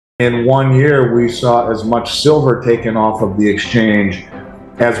In 1 year, we saw as much silver taken off of the exchange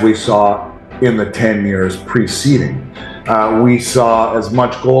as we saw in the 10 years preceding. We saw as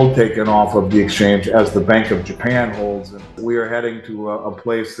much gold taken off of the exchange as the Bank of Japan holds. We are heading to a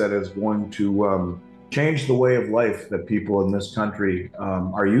place that is going to change the way of life that people in this country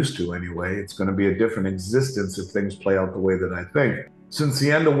are used to anyway. It's going to be a different existence if things play out the way that I think. Since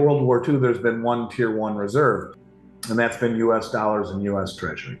the end of World War II, there's been one Tier 1 reserve, and that's been US dollars and US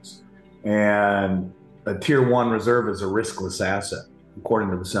treasuries. And a Tier 1 reserve is a riskless asset, according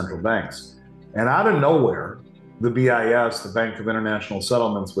to the central banks. And out of nowhere, the BIS, the Bank of International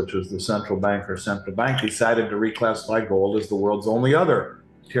Settlements, which is the central bank or central bank, decided to reclassify gold as the world's only other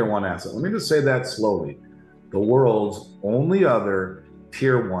Tier 1 asset. Let me just say that slowly. The world's only other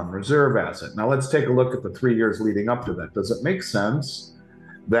Tier 1 reserve asset. Now let's take a look at the 3 years leading up to that. Does it make sense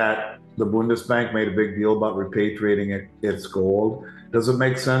that the Bundesbank made a big deal about repatriating its gold? Does it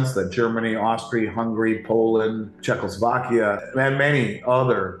make sense that Germany, Austria, Hungary, Poland, Czechoslovakia, and many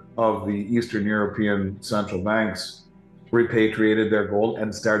other of the Eastern European central banks repatriated their gold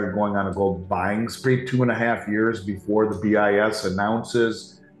and started going on a gold buying spree 2.5 years before the BIS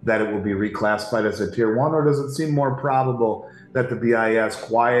announces that it will be reclassified as a Tier 1? Or does it seem more probable that the BIS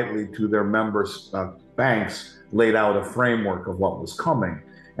quietly to their member banks laid out a framework of what was coming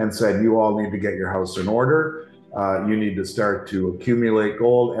and said, you all need to get your house in order. You need to start to accumulate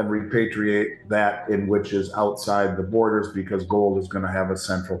gold and repatriate that in which is outside the borders, because gold is going to have a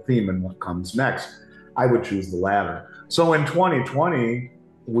central theme in what comes next. I would choose the latter. So in 2020,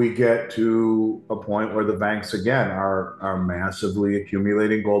 we get to a point where the banks again are massively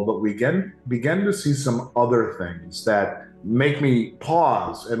accumulating gold, but we begin to see some other things that make me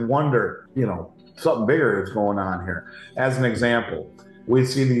pause and wonder, something bigger is going on here. As an example, we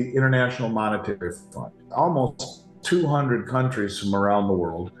see the International Monetary Fund, almost 200 countries from around the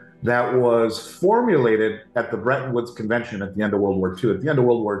world, that was formulated at the Bretton Woods Convention at the end of World War II. At the end of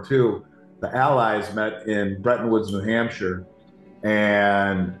World War II, the Allies met in Bretton Woods, New Hampshire,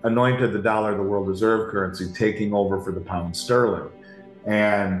 and anointed the dollar the world reserve currency, taking over for the pound sterling.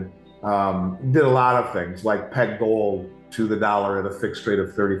 And did a lot of things like peg gold to the dollar at a fixed rate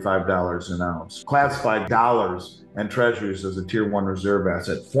of $35 an ounce, classified dollars and treasuries as a Tier 1 reserve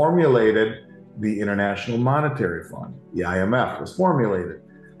asset, formulated the International Monetary Fund. The IMF was formulated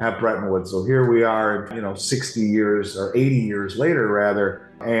at Bretton Woods. So here we are, 60 years or 80 years later rather,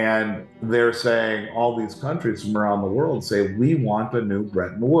 and they're saying, all these countries from around the world say, we want a new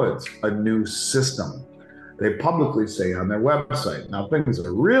Bretton Woods, a new system. They publicly say on their website. Now things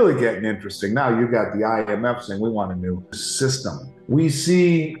are really getting interesting. Now you got the IMF saying we want a new system. We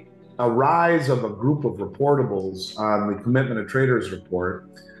see a rise of a group of reportables on the Commitment of Traders report,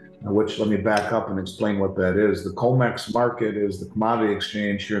 which, let me back up and explain what that is. The COMEX market is the commodity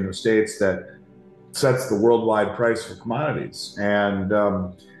exchange here in the States that sets the worldwide price for commodities. And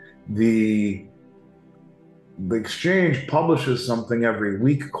the exchange publishes something every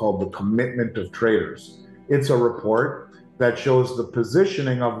week called the Commitment of Traders. It's a report that shows the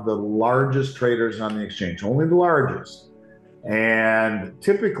positioning of the largest traders on the exchange, only the largest. And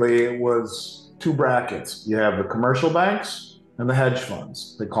typically it was two brackets. You have the commercial banks and the hedge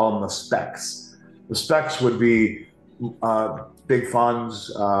funds. They call them the specs. The specs would be big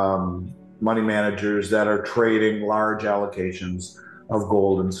funds, money managers that are trading large allocations of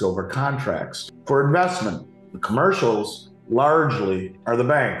gold and silver contracts. For investment, the commercials largely are the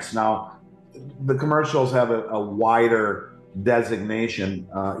banks. Now, the commercials have a wider designation.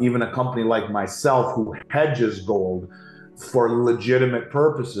 Even a company like myself who hedges gold for legitimate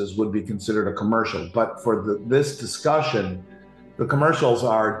purposes would be considered a commercial. But for this discussion, the commercials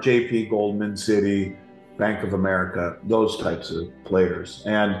are JP, Goldman, Citi, Bank of America, those types of players.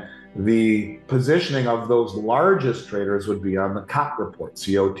 And the positioning of those largest traders would be on the COT report,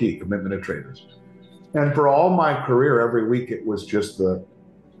 COT, Commitment of Traders. And for all my career, every week it was just the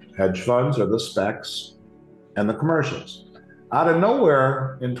hedge funds or the specs and the commercials. Out of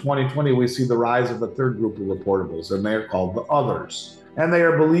nowhere in 2020, we see the rise of a third group of reportables, and they are called the others. And they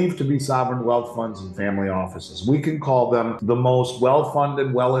are believed to be sovereign wealth funds and family offices. We can call them the most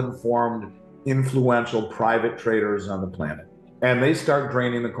well-funded, well-informed, influential private traders on the planet. And they start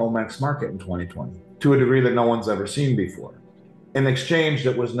draining the COMEX market in 2020 to a degree that no one's ever seen before. An exchange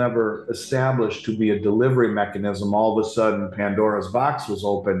that was never established to be a delivery mechanism, all of a sudden Pandora's box was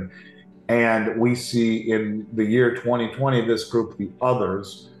open, and we see in the year 2020 this group, the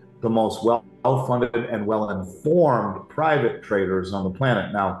others, the most well-funded and well-informed private traders on the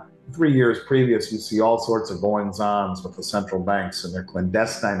planet. Now, 3 years previous, you see all sorts of goings-ons with the central banks and their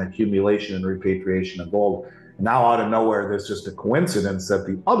clandestine accumulation and repatriation of gold. Now, out of nowhere, there's just a coincidence that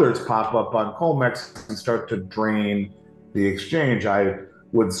the others pop up on COMEX and start to drain the exchange. I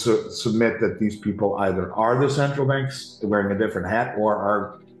would submit that these people either are the central banks wearing a different hat or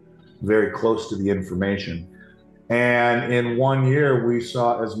are very close to the information. And in 1 year, we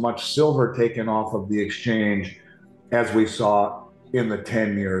saw as much silver taken off of the exchange as we saw in the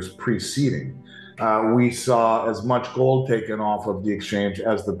 10 years preceding. We saw as much gold taken off of the exchange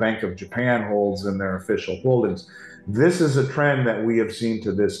as the Bank of Japan holds in their official holdings. This is a trend that we have seen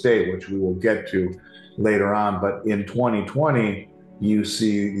to this day, which we will get to later on. But in 2020, you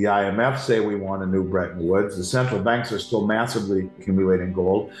see the IMF say we want a new Bretton Woods. The central banks are still massively accumulating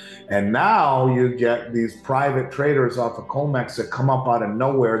gold. And now you get these private traders off of COMEX that come up out of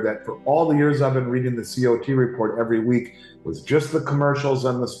nowhere that for all the years I've been reading the COT report every week was just the commercials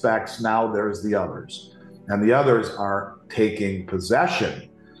and the specs. Now there's the others. And the others are taking possession,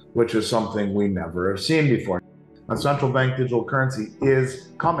 which is something we never have seen before. A central bank digital currency is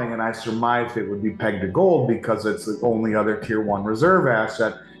coming, and I surmise it would be pegged to gold because it's the only other tier one reserve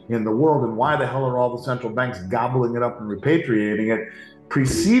asset in the world. And why the hell are all the central banks gobbling it up and repatriating it,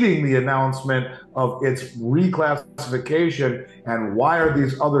 preceding the announcement of its reclassification? And why are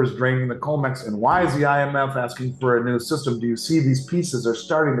these others draining the COMEX? And why is the IMF asking for a new system? Do you see these pieces are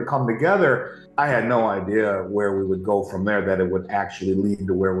starting to come together? I had no idea where we would go from there, that it would actually lead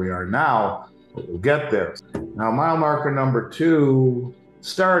to where we are now. But we'll get there. Now, mile marker number 2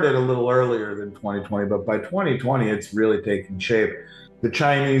 started a little earlier than 2020, but by 2020, it's really taking shape. The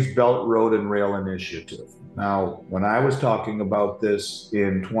Chinese Belt Road and Rail Initiative. Now, when I was talking about this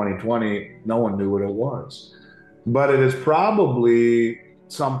in 2020, no one knew what it was. But it is probably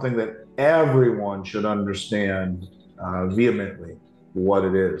something that everyone should understand vehemently what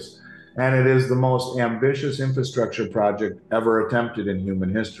it is. And it is the most ambitious infrastructure project ever attempted in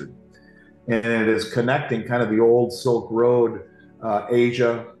human history. And it is connecting kind of the old Silk Road,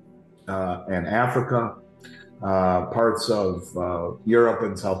 Asia and Africa, parts of Europe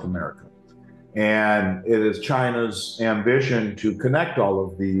and South America. And it is China's ambition to connect all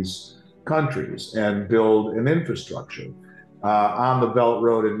of these countries and build an infrastructure. On the Belt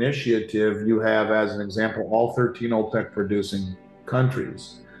Road Initiative, you have, as an example, all 13 OPEC producing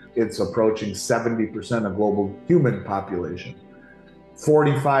countries. It's approaching 70% of global human population.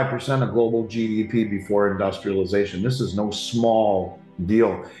 45% of global GDP before industrialization. This is no small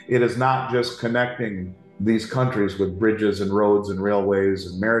deal. It is not just connecting these countries with bridges and roads and railways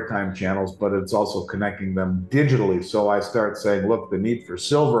and maritime channels, but it's also connecting them digitally. So I start saying, look, the need for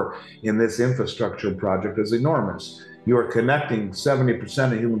silver in this infrastructure project is enormous. You are connecting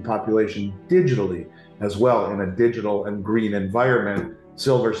 70% of human population digitally as well in a digital and green environment.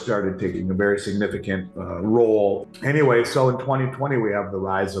 Silver started taking a very significant role. Anyway, so in 2020, we have the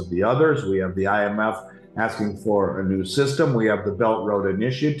rise of the others. We have the IMF asking for a new system. We have the Belt Road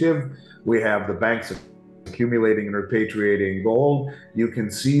Initiative. We have the banks accumulating and repatriating gold. You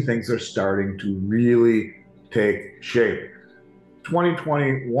can see things are starting to really take shape.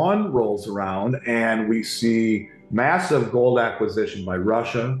 2021 rolls around and we see massive gold acquisition by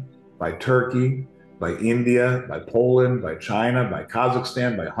Russia, by Turkey, by India, by Poland, by China, by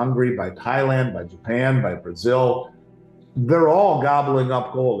Kazakhstan, by Hungary, by Thailand, by Japan, by Brazil. They're all gobbling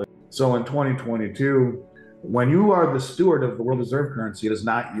up gold. So in 2022, when you are the steward of the world reserve currency, it is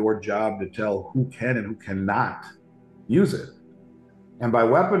not your job to tell who can and who cannot use it. And by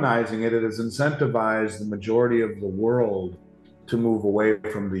weaponizing it, it has incentivized the majority of the world to move away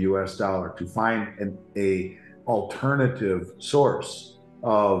from the US dollar, to find an alternative source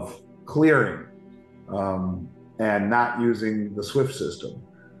of clearing. And not using the SWIFT system,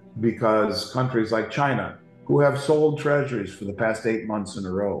 because countries like China, who have sold treasuries for the past 8 months in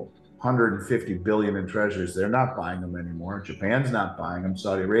a row, 150 billion in treasuries, they're not buying them anymore. Japan's not buying them.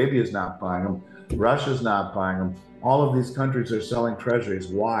 Saudi Arabia's not buying them. Russia's not buying them. All of these countries are selling treasuries.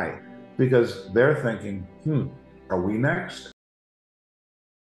 Why? Because they're thinking, are we next?